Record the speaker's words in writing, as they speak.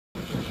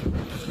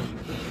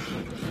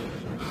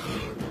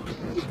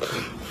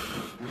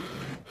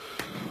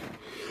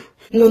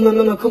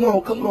No. Come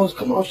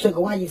on, sugar.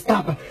 Why you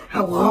stopping?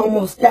 I was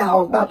almost there. I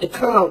was about to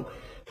come.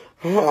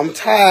 Oh, I'm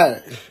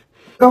tired.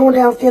 Go on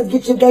downstairs,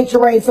 get your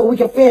Gatorade so we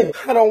can finish.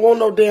 I don't want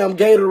no damn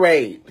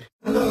Gatorade.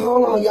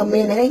 Hold on, young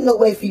man. There ain't no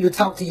way for you to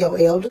talk to your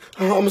elder.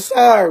 Oh, I'm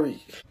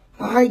sorry.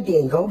 All right,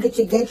 then. Go get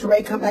your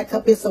Gatorade. Come back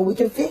up here so we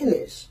can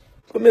finish.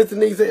 But Mr.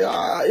 Denise,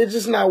 it's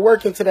just not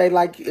working today.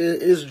 Like,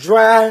 it's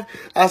dry.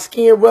 Our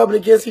skin rubbing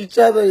against each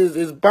other.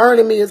 It's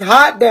burning me. It's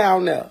hot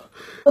down there.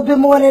 A bit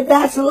more than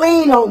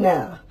Vaseline on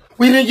there.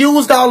 We done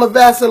used all the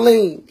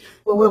Vaseline.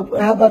 Well,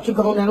 how about you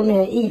go down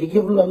there and eat it?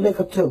 Give it a little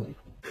liquor, too.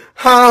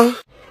 Huh?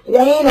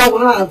 There ain't no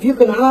huh. If you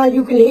can huh,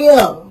 you can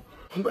hear.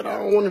 But I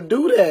don't want to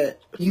do that.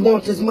 You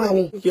want this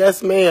money?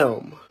 Yes,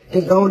 ma'am.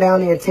 Then go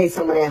down there and take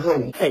some of that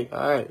honey. Hey,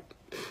 all right.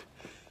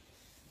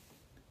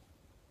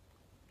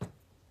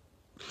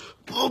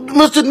 Oh,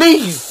 Mr.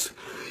 Denise,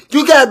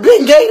 you got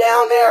Ben Gay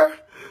down there?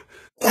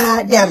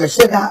 God damn it,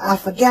 sugar. I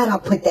forgot I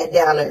put that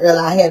down there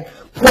earlier. I had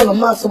pull a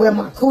muscle with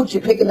my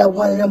coochie picking up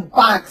one of them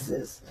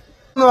boxes.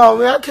 No,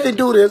 man, I can't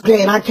do this.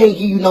 Man, I can't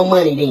give you no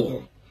money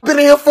then. Been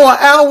here for an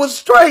hour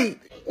straight.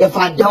 If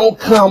I don't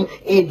come,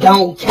 it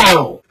don't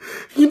count.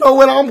 You know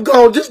what? I'm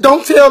gone. Just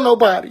don't tell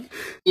nobody.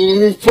 It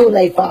is too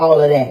late for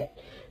all of that.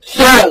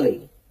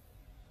 Shirley,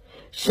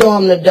 show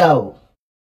him the dough.